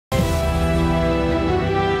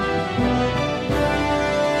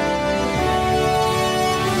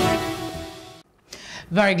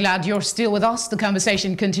Very glad you're still with us. The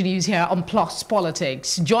conversation continues here on Plus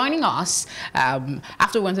Politics. Joining us,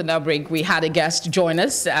 after we went on that break, we had a guest join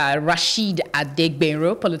us, Rasheed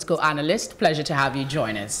Adegbenro, political analyst. Pleasure to have you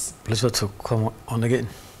join us. Pleasure to come on again.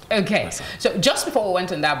 Okay, so just before we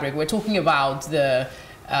went on that break, we're talking about the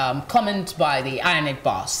comment by the INEC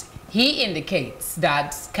boss. He indicates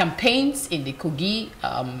that campaigns in the Kogi,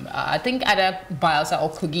 I think either Bayelsa or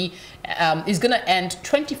Kogi, is going to end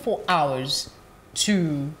 24 hours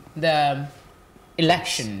to the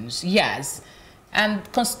elections. Yes.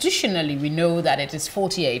 And constitutionally, we know that it is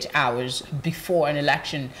 48 hours before an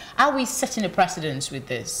election. Are we setting a precedence with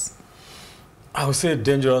this? I would say a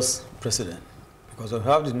dangerous precedent, because when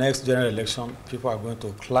we have the next general election, people are going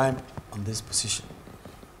to climb on this position.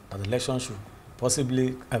 That the election should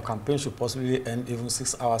possibly, a campaign should possibly end even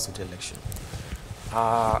 6 hours to the election.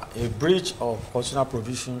 A breach of constitutional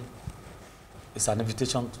provision is an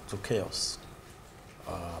invitation to chaos.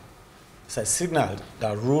 It's a signal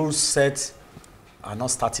that rules set are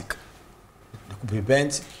not static. They could be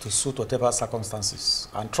bent to suit whatever circumstances.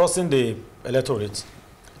 And trusting the electorate,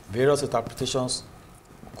 various interpretations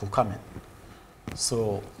could come in.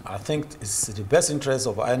 So I think it's the best interest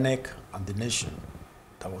of INEC and the nation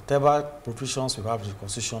that whatever provisions we have in the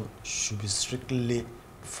Constitution should be strictly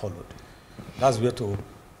followed. That's where to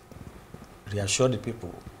reassure the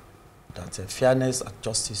people that fairness and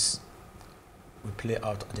justice will play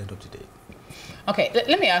out at the end of the day. Okay,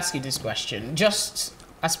 let me ask you this question. Just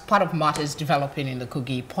as part of matters developing in the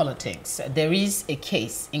Kogi politics, there is a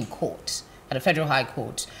case in court, at the Federal High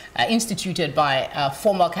Court, instituted by a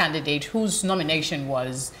former candidate whose nomination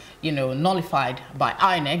was, nullified by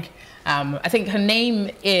INEC. I think her name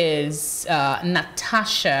is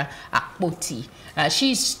Natasha Akpoti.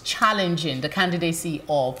 She's challenging the candidacy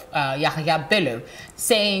of Yahya Bello,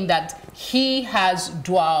 saying that he has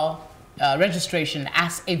dual registration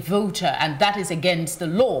as a voter, and that is against the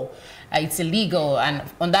law. It's illegal, and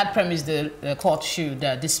on that premise, the court should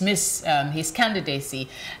dismiss his candidacy.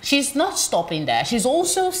 She's not stopping there. She's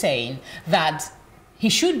also saying that he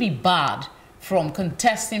should be barred from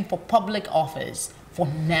contesting for public office for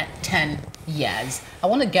 10 years. I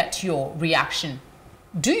want to get your reaction.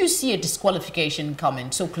 Do you see a disqualification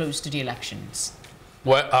coming so close to the elections?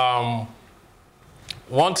 Well,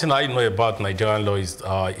 one thing I know about Nigerian law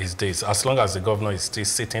is this: as long as the governor is still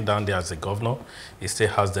sitting down there as a governor, he still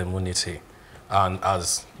has the immunity. And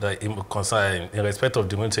as the concern, in respect of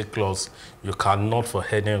the immunity clause, you cannot, for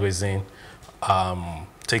any reason,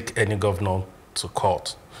 take any governor to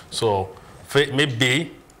court. So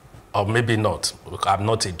maybe or maybe not. I'm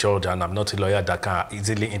not a judge and I'm not a lawyer that can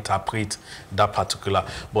easily interpret that particular.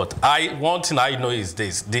 But one thing I know is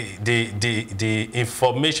this: the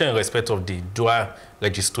information in respect of the dual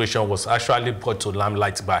registration was actually brought to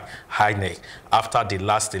limelight by INEC after the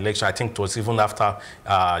last election. I think it was even after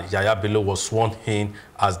Yahya Bello was sworn in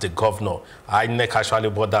as the governor. INEC actually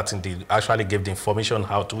brought that in, actually gave the information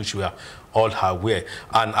out, which we are all aware.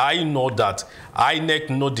 And I know that INEC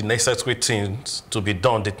know the necessary things to be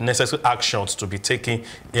done, the necessary actions to be taken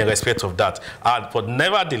in respect of that. But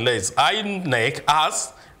nevertheless, INEC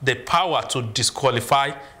has the power to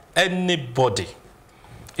disqualify anybody.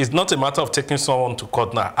 It's not a matter of taking someone to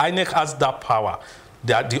court now. INEC has that power,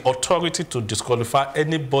 the authority to disqualify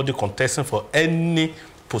anybody contesting for any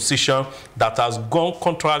position that has gone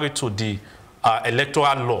contrary to the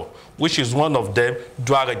electoral law, which is one of them,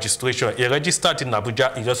 dual registration. He registered in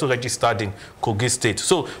Abuja, he also registered in Kogi State.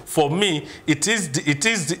 So for me, it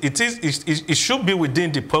should be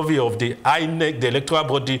within the purview of the INEC, the electoral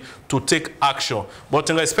body, to take action.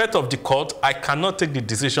 But in respect of the court, I cannot take the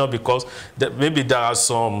decision because maybe there are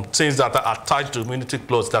some things that are attached to the immunity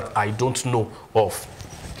clause that I don't know of.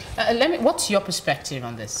 What's your perspective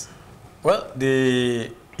on this? Well,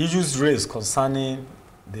 the issues raised concerning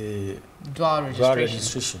the dual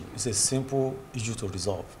registration is a simple issue to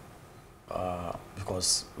resolve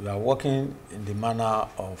because we are working in the manner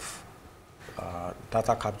of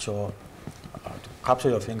data capture, to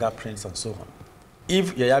capture your fingerprints and so on.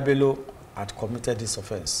 If Yahya Bello had committed this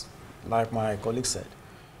offense, like my colleague said,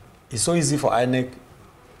 it's so easy for INEC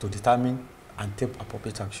to determine and take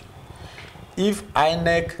appropriate action. If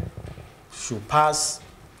INEC should pass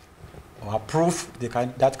or approve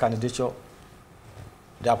that candidature,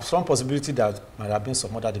 there are some possibility that might have been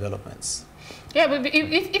some other developments. Yeah, but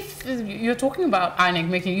if you're talking about INEC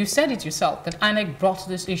making, you said it yourself, that INEC brought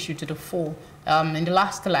this issue to the fore in the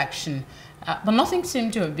last election, but nothing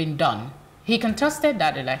seemed to have been done. He contested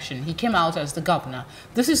that election. He came out as the governor.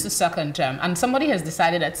 This is the second term, and somebody has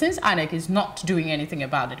decided that since INEC is not doing anything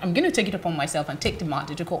about it, I'm going to take it upon myself and take the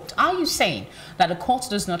matter to court. Are you saying that the court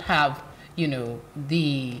does not have, you know,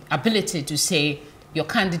 the ability to say your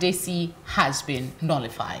candidacy has been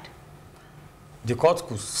nullified? The court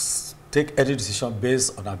could take any decision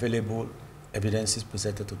based on available evidences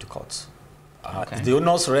presented to the court. Okay. The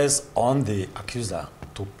onus rests on the accuser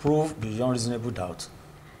to prove beyond reasonable doubt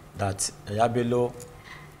that Yabelo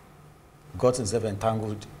got himself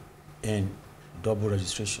entangled in double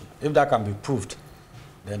registration. If that can be proved,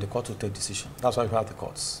 then the court will take decision. That's why we have the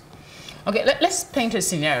courts. Okay, let's paint a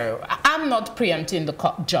scenario. I'm not preempting the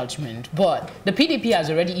court judgment, but the PDP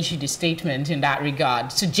has already issued a statement in that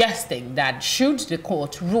regard, suggesting that should the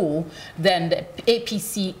court rule, then the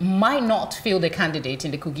APC might not field a candidate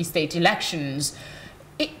in the Kogi state elections.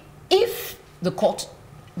 If the court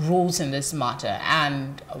rules in this matter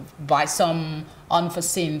and by some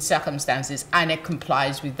unforeseen circumstances INEC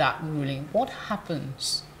complies with that ruling, what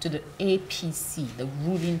happens to the APC, the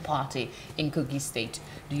ruling party in Kogi State?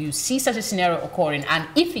 Do you see such a scenario occurring? And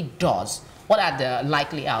if it does, what are the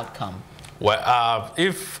likely outcome? Well,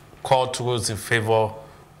 if court rules in favor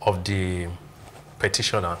of the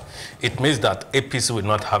petitioner, it means that APC will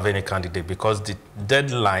not have any candidate because the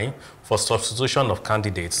deadline for substitution of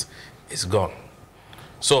candidates is gone.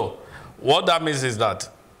 So what that means is that,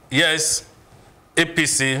 yes,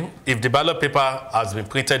 APC, if the ballot paper has been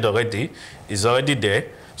printed already, is already there.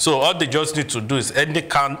 So all they just need to do is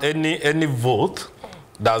any vote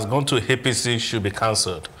that's gone to APC should be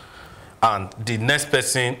cancelled. And the next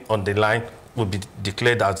person on the line will be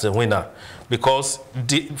declared as the winner. Because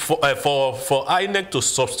for INEC to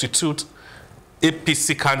substitute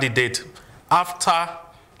APC candidate after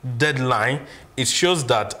deadline, it shows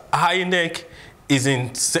that INEC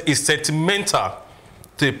is sentimental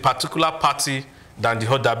to a particular party than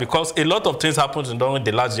the other, because a lot of things happened during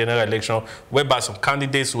the last general election whereby some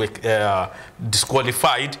candidates were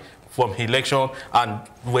disqualified from election and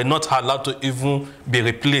were not allowed to even be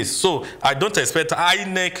replaced. So I don't expect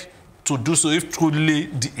INEC to do so if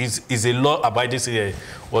truly is a law-abiding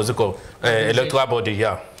electoral body.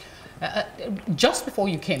 Yeah. Just before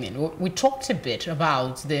you came in, we talked a bit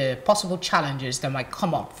about the possible challenges that might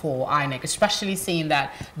come up for INEC, especially seeing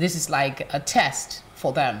that this is like a test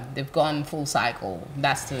for them. They've gone full cycle.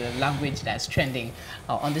 That's the language that's trending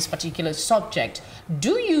on this particular subject.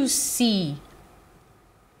 Do you see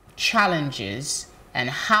challenges, and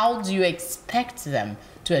how do you expect them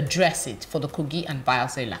to address it for the Kogi and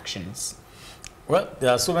Bayelsa elections? Well,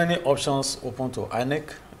 there are so many options open to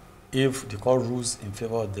INEC if the court rules in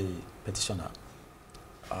favor of the petitioner.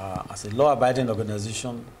 As a law-abiding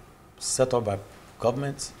organization set up by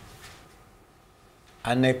government,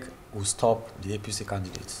 INEC will stop the APC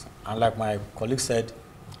candidates. And like my colleague said,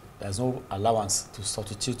 there's no allowance to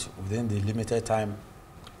substitute within the limited time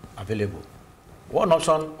available. One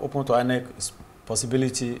option open to INEC is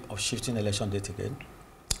possibility of shifting election date again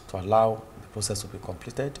to allow the process to be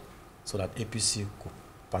completed so that APC could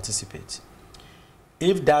participate.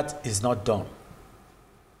 If that is not done,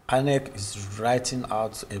 INEC is writing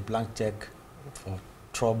out a blank check for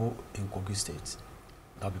trouble in Kogi State.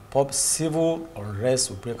 There'll be civil unrest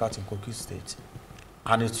will break out in Kogi State,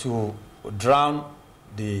 and it will drown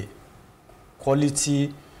the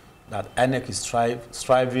quality that INEC is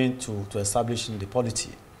striving to establish in the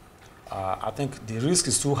polity. I think the risk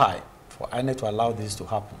is too high for INEC to allow this to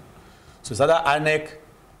happen. So it's either INEC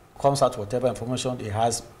comes out whatever information it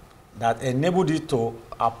has that enabled it to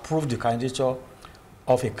approve the candidature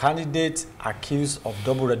of a candidate accused of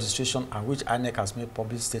double registration and which INEC has made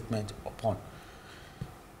public statement upon.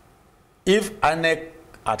 If INEC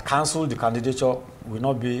had cancelled the candidature, we'll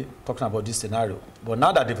not be talking about this scenario. But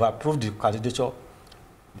now that they've approved the candidature,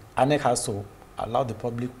 INEC has to allow the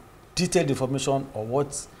public detailed information on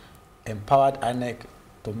what empowered INEC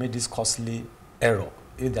to make this costly error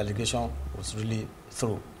if the allegation was really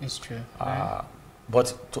through. It's true.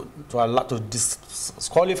 But to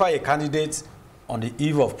disqualify a candidate on the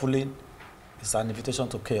eve of polling is an invitation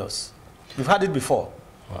to chaos. We've had it before,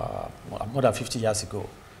 more than 50 years ago.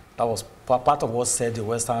 That was part of what set the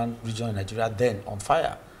western region in Nigeria then on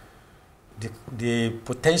fire. The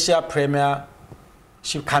potential premiership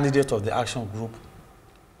candidate of the action group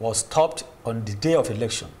was stopped on the day of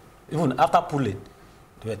election. Even after polling,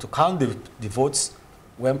 they were to count the votes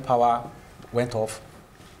when power went off,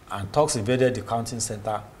 and thugs invaded the counting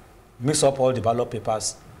center, mixed up all the ballot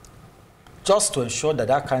papers, just to ensure that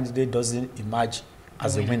that candidate doesn't emerge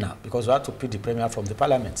as a winner, because we had to pick the premier from the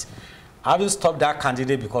parliament. Having stopped that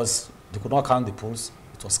candidate because they could not count the polls,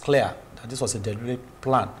 it was clear that this was a deliberate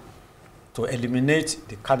plan to eliminate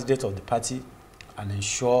the candidate of the party and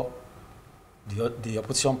ensure the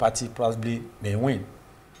opposition party probably may win,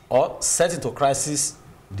 or set into crisis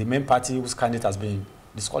the main party whose candidate has been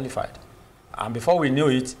disqualified. And before we knew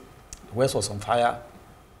it, the West was on fire,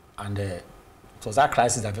 and it was that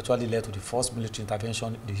crisis that eventually led to the first military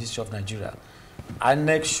intervention in the history of Nigeria.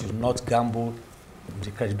 INEC should not gamble with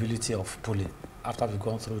the credibility of polling after we've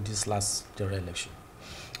gone through this last general election.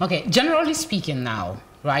 Okay, generally speaking now,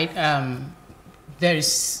 right,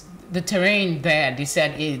 there's the terrain there, they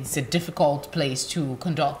said it's a difficult place to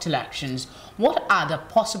conduct elections. What are the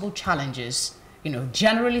possible challenges, you know,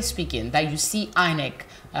 generally speaking, that you see INEC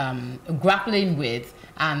grappling with,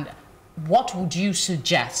 and what would you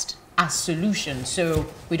suggest as solutions so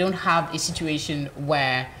we don't have a situation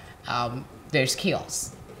where there's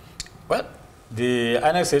chaos? Well, the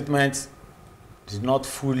INEC statement did not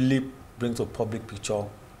fully bring to public picture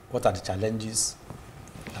what are the challenges.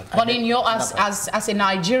 But in your, as a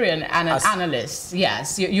Nigerian and an analyst,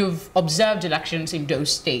 yes, you've observed elections in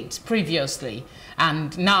those states previously,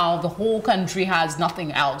 and now the whole country has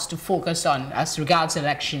nothing else to focus on as regards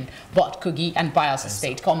election but Kogi and Bayelsa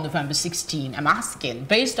state come November 16. I'm asking,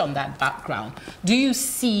 based on that background, do you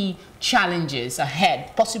see challenges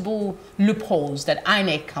ahead, possible loopholes that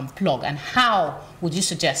INEC can plug, and how would you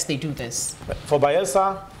suggest they do this? For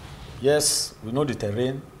Bayelsa, yes, we know the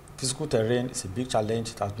terrain. Physical terrain is a big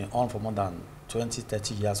challenge. It has been on for more than 20,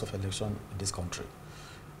 30 years of election in this country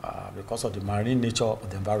because of the marine nature of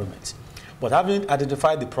the environment. But having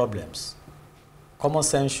identified the problems, common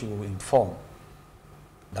sense should inform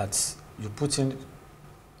that you put in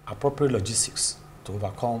appropriate logistics to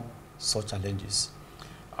overcome such challenges.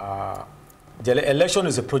 The election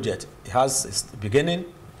is a project. It has a beginning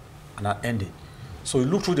and an ending. So you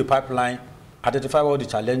look through the pipeline, identify what the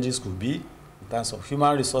challenges could be, in terms of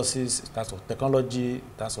human resources, in terms of technology, in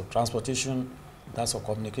terms of transportation, in terms of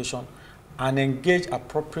communication, and engage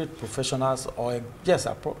appropriate professionals, or yes,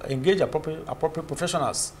 engage appropriate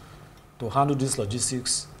professionals to handle this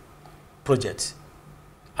logistics project.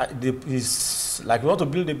 It's like we want to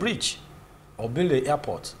build a bridge or build an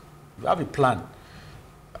airport. You have a plan.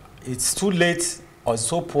 It's too late or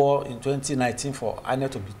so poor in 2019 for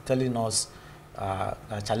INEC to be telling us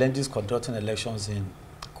challenges conducting elections in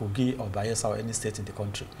Kogi or Bayelsa or any state in the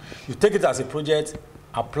country. You take it as a project,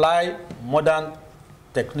 apply modern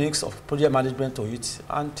techniques of project management to it,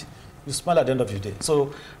 and you smile at the end of the day.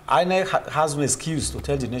 So INEC has no excuse to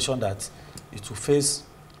tell the nation that it will face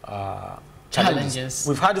challenges.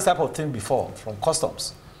 We've had this type of thing before from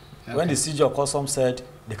customs. Okay. When the CG of customs said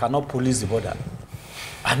they cannot police the border,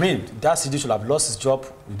 I mean, that CG should have lost his job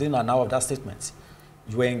within an hour of that statement.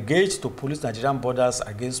 You were engaged to police Nigerian borders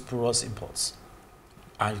against porous imports,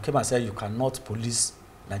 and you came and said you cannot police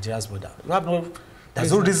Nigeria's border. You have no,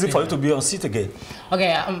 there's no reason for you to be on seat again.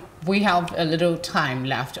 Okay, we have a little time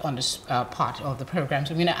left on this part of the program,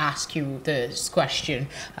 so I'm going to ask you this question.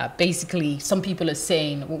 Basically, some people are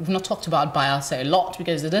saying, we've not talked about Bayelsa a lot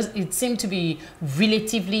because it seemed to be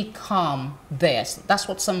relatively calm there. So that's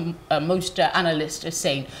what most analysts are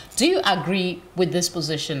saying. Do you agree with this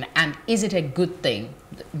position, and is it a good thing?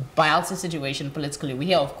 Bayelsa situation politically, we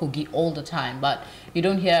hear of Kogi all the time, but you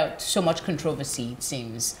don't hear so much controversy, it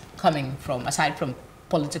seems, coming from, aside from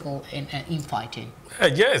political infighting.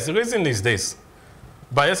 Yes, the reason is this.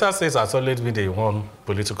 Bayelsa State has always been the one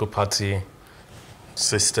political party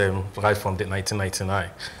system right from the 1999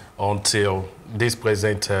 until this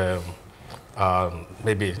present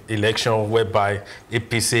maybe election whereby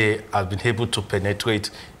APC has been able to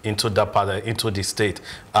penetrate into that part, into the state,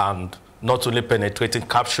 and not only penetrating,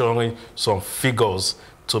 capturing some figures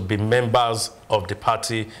to be members of the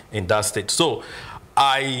party in that state. So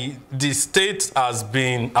the state has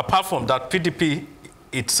been, apart from that, PDP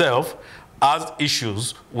itself has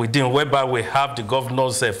issues within, whereby we have the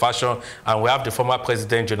governor's fashion and we have the former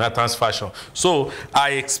president Jonathan's fashion. So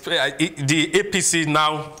I expect the APC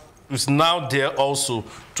now is now there also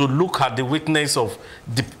to look at the weakness of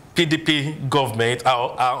the PDP government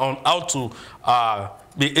on how to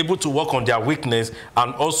be able to work on their weakness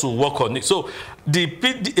and also work on it. So the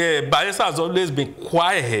Bayelsa has always been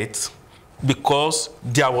quiet because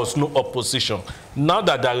there was no opposition. Now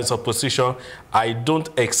that there is opposition, I don't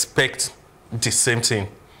expect the same thing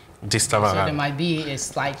this time around. So there might be a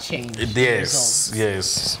slight change. Yes,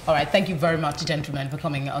 yes. All right, thank you very much, gentlemen, for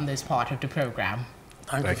coming on this part of the program.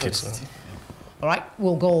 Thank you, sir. All right,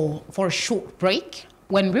 we'll go for a short break.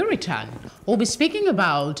 When we return, we'll be speaking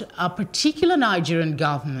about a particular Nigerian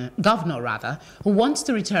governor, who wants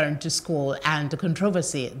to return to school and the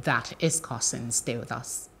controversy that is causing. Stay with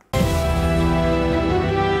us.